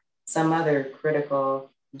for some other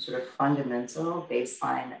critical sort of fundamental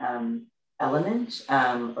baseline element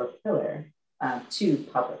or pillar to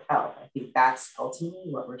public health? I think that's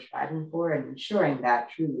ultimately what we're striving for, and ensuring that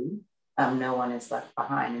truly no one is left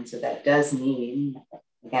behind. And so that does mean,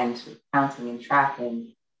 again, sort of counting and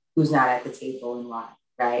tracking who's not at the table and why,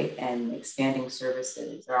 right? And expanding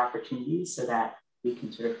services or opportunities so that we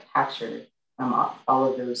can sort of capture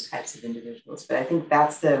all of those types of individuals. But I think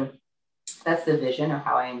that's the vision, or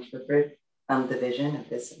how I interpret the vision of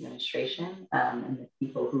this administration and the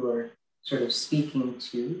people who are sort of speaking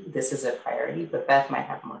to this as a priority. But Beth might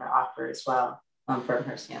have more to offer as well from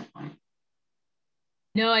her standpoint.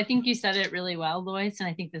 No, I think you said it really well, Lois. And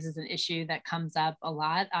I think this is an issue that comes up a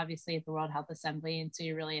lot, obviously, at the World Health Assembly. And so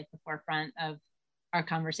you're really at the forefront of our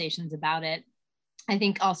conversations about it. I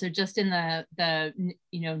think also just in the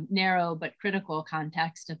narrow but critical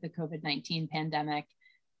context of the COVID-19 pandemic,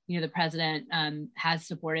 the president has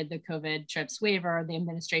supported the COVID TRIPS waiver. The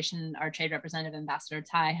administration, our trade representative, Ambassador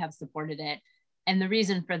Tai, have supported it. And the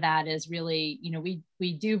reason for that is really,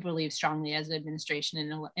 we do believe strongly as an administration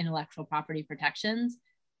in intellectual property protections,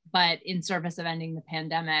 but in service of ending the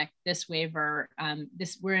pandemic, this waiver,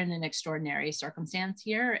 we're in an extraordinary circumstance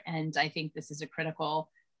here. And I think this is a critical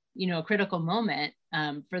moment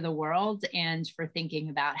for the world and for thinking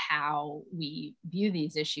about how we view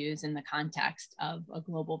these issues in the context of a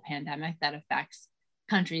global pandemic that affects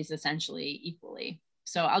countries essentially equally.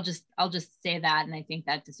 So I'll just say that, and I think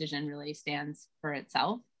that decision really stands for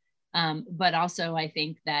itself. But also I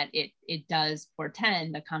think that it does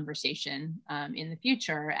portend a conversation in the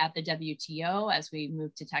future at the WTO as we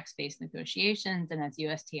move to text-based negotiations and as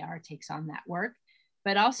USTR takes on that work,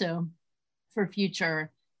 but also for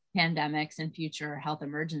future pandemics and future health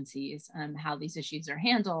emergencies, how these issues are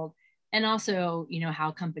handled, and also,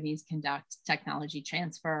 how companies conduct technology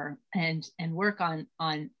transfer and work on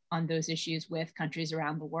those issues with countries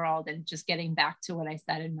around the world. And just getting back to what I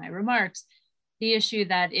said in my remarks, the issue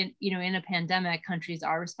that in a pandemic, countries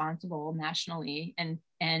are responsible nationally,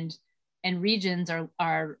 and regions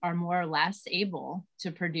are more or less able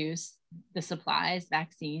to produce the supplies,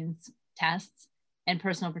 vaccines, tests, and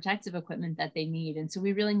personal protective equipment that they need. And so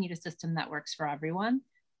we really need a system that works for everyone.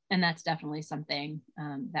 And that's definitely something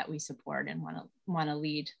that we support and want to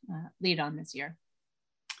lead on this year.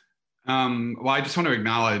 Well, I just want to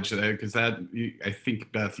acknowledge that, because I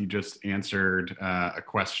think, Beth, you just answered a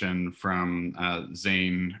question from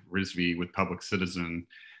Zain Rizvi with Public Citizen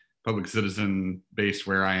based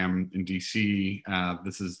where I am in DC.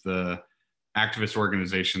 This is the activist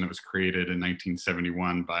organization that was created in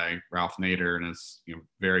 1971 by Ralph Nader and is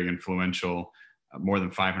very influential, more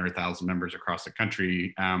than 500,000 members across the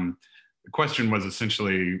country. The question was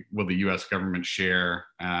essentially, will the US government share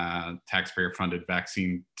taxpayer-funded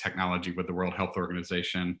vaccine technology with the World Health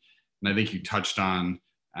Organization? And I think you touched on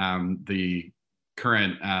the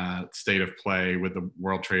current state of play with the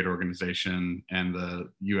World Trade Organization and the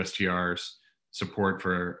USTR's support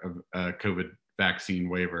for a COVID vaccine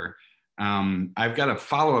waiver. I've got a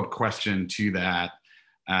follow-up question to that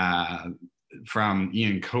from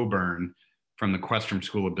Ian Coburn from the Questrom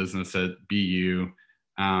School of Business at BU.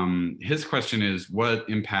 His question is, what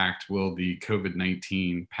impact will the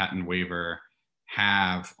COVID-19 patent waiver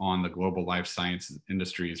have on the global life sciences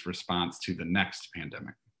industry's response to the next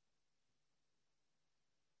pandemic?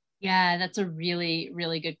 Yeah, that's a really,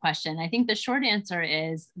 really good question. I think the short answer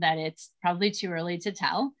is that it's probably too early to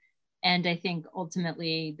tell. And I think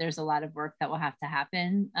ultimately there's a lot of work that will have to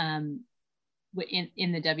happen in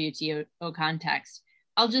the WTO context.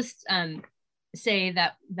 I'll just say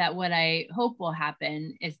that what I hope will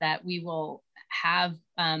happen is that we will have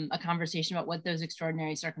a conversation about what those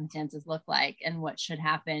extraordinary circumstances look like and what should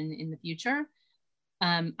happen in the future.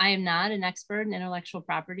 I am not an expert in intellectual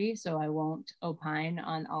property, so I won't opine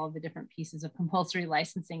on all of the different pieces of compulsory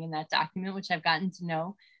licensing in that document, which I've gotten to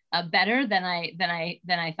know better than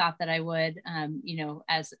I thought that I would, you know,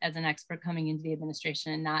 as an expert coming into the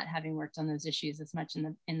administration and not having worked on those issues as much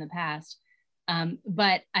in the past.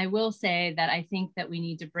 But I will say that I think that we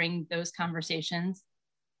need to bring those conversations,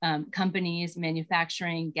 companies,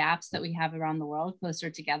 manufacturing gaps that we have around the world closer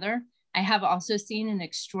together. I have also seen an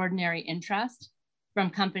extraordinary interest from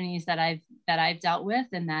companies that I've dealt with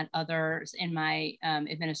and that others in my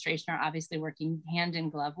administration are obviously working hand in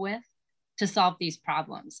glove with to solve these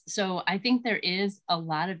problems. So I think there is a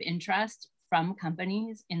lot of interest from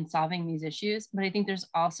companies in solving these issues, but I think there's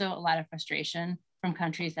also a lot of frustration from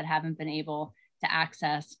countries that haven't been able to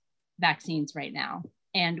access vaccines right now.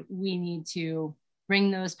 And we need to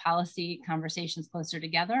bring those policy conversations closer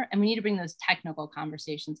together, and we need to bring those technical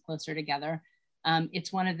conversations closer together.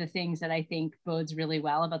 It's one of the things that I think bodes really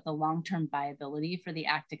well about the long-term viability for the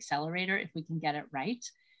ACT Accelerator if we can get it right.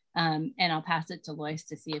 And I'll pass it to Lois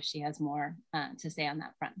to see if she has more to say on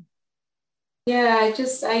that front. Yeah,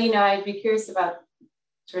 I'd be curious about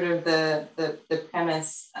sort of the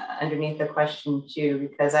premise underneath the question too,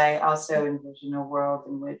 because I also envision a world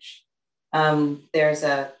in which there's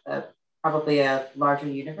probably a larger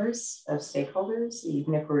universe of stakeholders.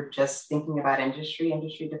 Even if we're just thinking about industry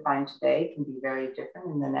defined today can be very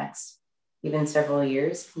different in the next even several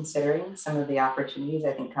years, considering some of the opportunities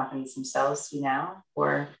I think companies themselves see now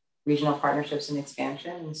for regional partnerships and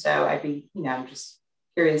expansion. And so I'm just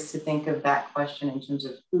curious to think of that question in terms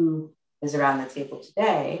of who is around the table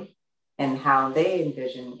today and how they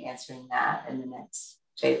envision answering that in the next,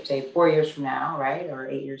 say 4 years from now, right? Or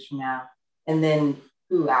 8 years from now. And then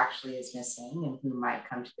who actually is missing and who might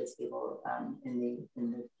come to the table in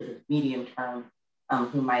the sort of medium term,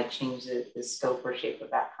 who might change the scope or shape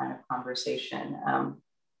of that kind of conversation.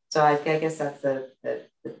 So I guess that's the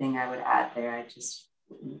thing I would add there. I just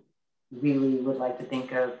really would like to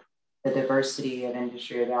think of the diversity of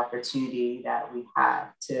industry or the opportunity that we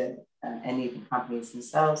have to, and even companies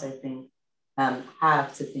themselves, I think,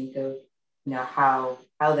 have to think of, how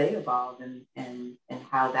they evolve and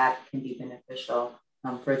how that can be beneficial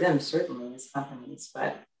for them, certainly as companies,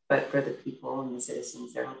 but for the people and the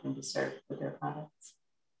citizens they're hoping to serve with their products.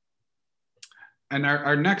 And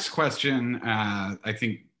our next question, I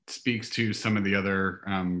think, speaks to some of the other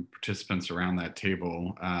participants around that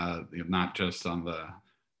table, not just on the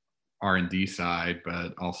R&D side,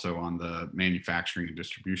 but also on the manufacturing and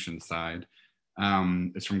distribution side.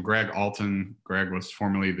 It's from Greg Alton. Greg was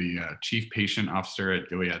formerly the Chief Patient Officer at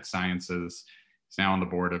Gilead Sciences. He's now on the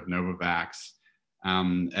board of Novavax.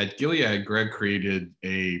 At Gilead, Greg created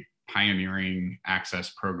a pioneering access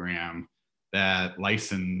program that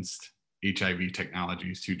licensed HIV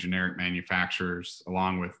technologies to generic manufacturers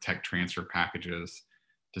along with tech transfer packages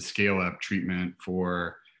to scale up treatment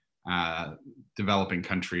for developing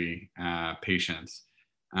country patients.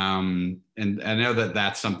 And I know that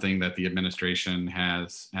that's something that the administration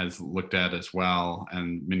has looked at as well,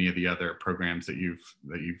 and many of the other programs that you've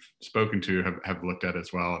spoken to have looked at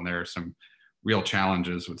as well. And there are some real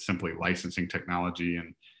challenges with simply licensing technology,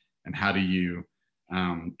 and how do you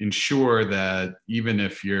ensure that even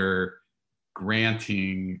if you're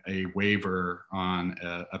granting a waiver on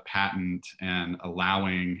a patent and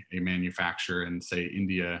allowing a manufacturer in, say,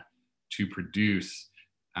 India to produce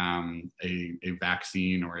a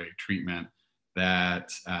vaccine or a treatment,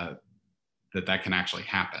 that can actually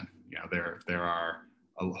happen. There are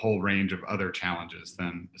a whole range of other challenges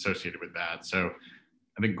then associated with that. So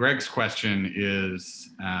I think Greg's question is,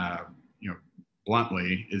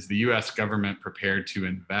 bluntly, is the U.S. government prepared to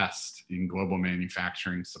invest in global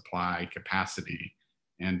manufacturing supply capacity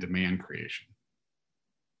and demand creation?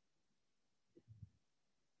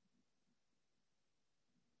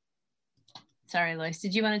 Sorry, Lois,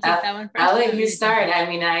 did you want to take that one first? I'll let you start. I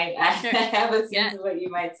mean, I sure. have a sense of what you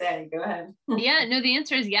might say. Go ahead. Yeah, no, the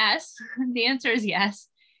answer is yes. The answer is yes.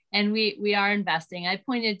 And we are investing. I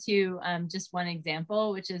pointed to just one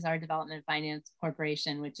example, which is our Development Finance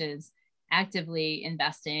Corporation, which is actively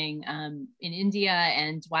investing in India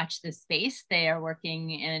and watch this space. They are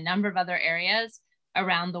working in a number of other areas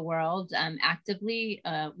around the world actively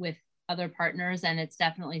with other partners, and it's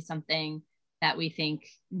definitely something that we think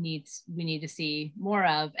we need to see more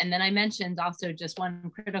of. And then I mentioned also just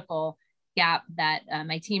one critical gap that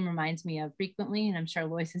my team reminds me of frequently, and I'm sure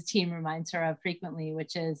Lois's team reminds her of frequently,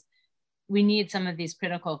 which is we need some of these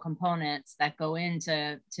critical components that go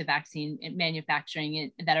into vaccine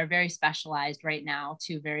manufacturing that are very specialized right now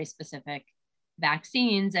to very specific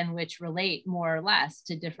vaccines, and which relate more or less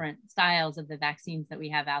to different styles of the vaccines that we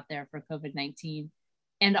have out there for COVID-19,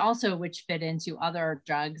 and also which fit into other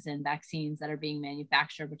drugs and vaccines that are being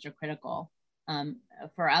manufactured, which are critical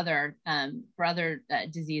for other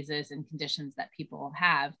diseases and conditions that people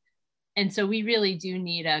have. And so we really do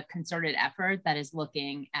need a concerted effort that is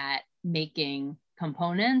looking at making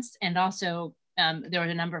components. And also there were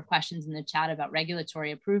a number of questions in the chat about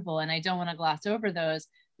regulatory approval, and I don't want to gloss over those.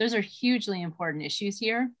 Those are hugely important issues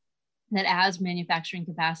here, that as manufacturing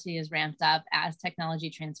capacity is ramped up, as technology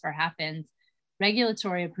transfer happens,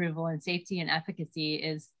 regulatory approval and safety and efficacy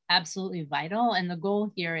is absolutely vital. And the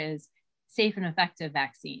goal here is safe and effective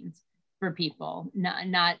vaccines for people,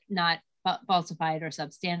 not falsified or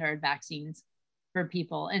substandard vaccines for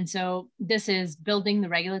people. And so this is building the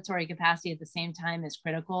regulatory capacity at the same time is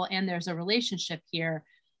critical. And there's a relationship here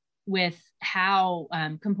with how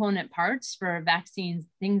component parts for vaccines,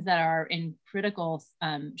 things that are in critical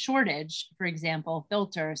shortage, for example,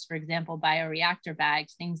 filters, for example, bioreactor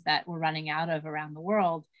bags, things that we're running out of around the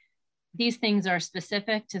world. These things are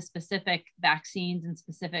specific to specific vaccines and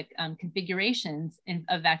specific configurations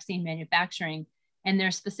of vaccine manufacturing. And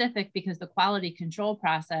they're specific because the quality control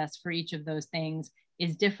process for each of those things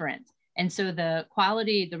is different. And so the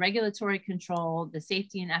quality, the regulatory control, the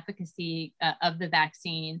safety and efficacy of the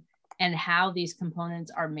vaccine and how these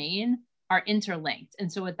components are made are interlinked.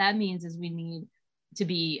 And so what that means is we need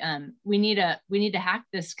to hack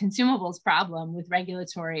this consumables problem with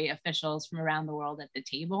regulatory officials from around the world at the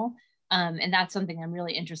table. And that's something I'm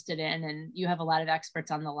really interested in. And you have a lot of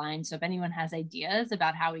experts on the line. So if anyone has ideas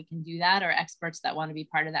about how we can do that, or experts that want to be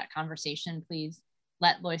part of that conversation, please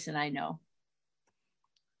let Lois and I know.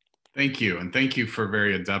 Thank you. And thank you for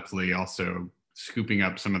very adeptly also scooping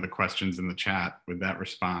up some of the questions in the chat with that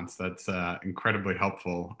response. That's incredibly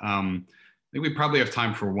helpful. I think we probably have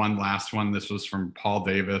time for one last one. This was from Paul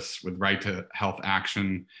Davis with Right to Health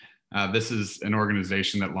Action. This is an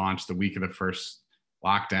organization that launched the week of the first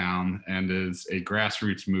lockdown and is a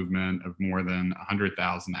grassroots movement of more than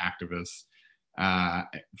 100,000 activists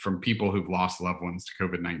from people who've lost loved ones to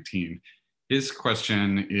COVID-19. His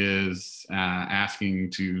question is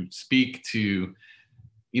asking to speak to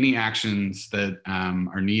any actions that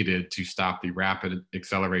are needed to stop the rapid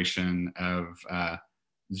acceleration of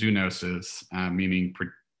zoonosis, meaning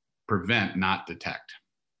prevent, not detect.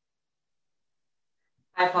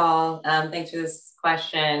 Hi, Paul. Thanks for this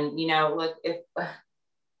question. You know, look,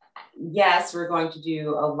 yes, we're going to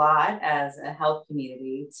do a lot as a health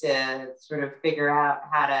community to sort of figure out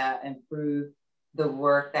how to improve the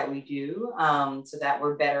work that we do so that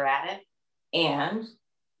we're better at it. And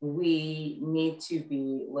we need to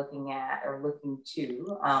be looking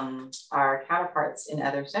to our counterparts in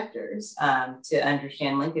other sectors to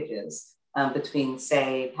understand linkages between,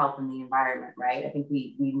 say, health and the environment, right? I think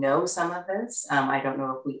we know some of this. I don't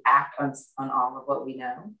know if we act on all of what we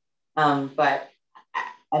know, but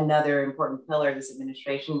another important pillar of this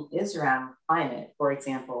administration is around climate, for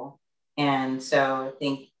example. And so I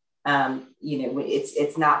think, you know,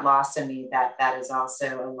 it's not lost on me that that is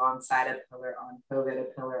also alongside a pillar on COVID, a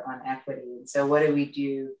pillar on equity. And so what do we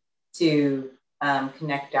do to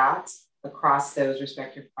connect dots across those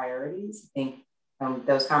respective priorities? I think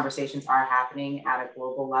those conversations are happening at a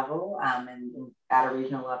global level and at a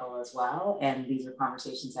regional level as well. And these are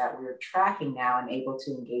conversations that we're tracking now and able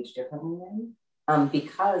to engage differently in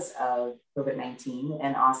because of COVID-19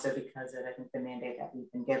 and also because of, I think, the mandate that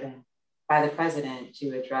we've been given by the president to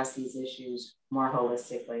address these issues more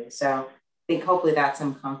holistically. So I think hopefully that's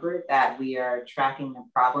some comfort that we are tracking the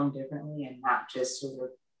problem differently and not just sort of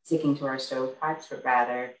sticking to our stovepipes, but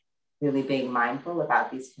rather really being mindful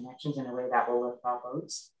about these connections in a way that will lift our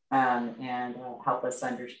boats and help us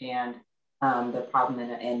understand the problem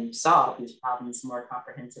and solve these problems more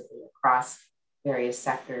comprehensively across various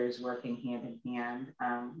sectors, working hand in hand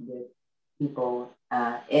with people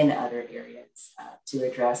in other areas to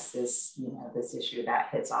address this, you know, this issue that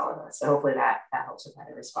hits all of us. So hopefully that helps with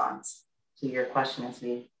that response to your question as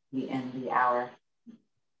we end the hour.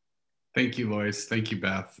 Thank you, Lois. Thank you,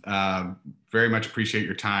 Beth. Very much appreciate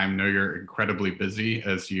your time. Know you're incredibly busy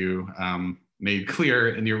as you made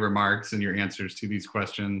clear in your remarks and your answers to these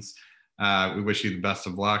questions. We wish you the best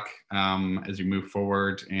of luck as you move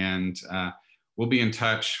forward, and we'll be in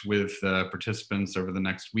touch with participants over the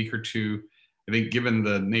next week or two. I think given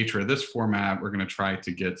the nature of this format, we're going to try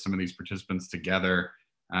to get some of these participants together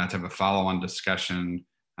to have a follow-on discussion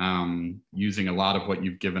using a lot of what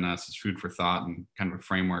you've given us as food for thought and kind of a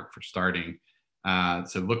framework for starting.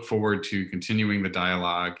 So look forward to continuing the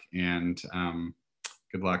dialogue, and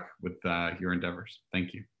good luck with your endeavors.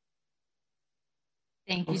 Thank you.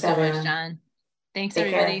 Thank you so much, John. Thanks,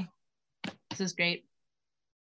 everybody. This was great.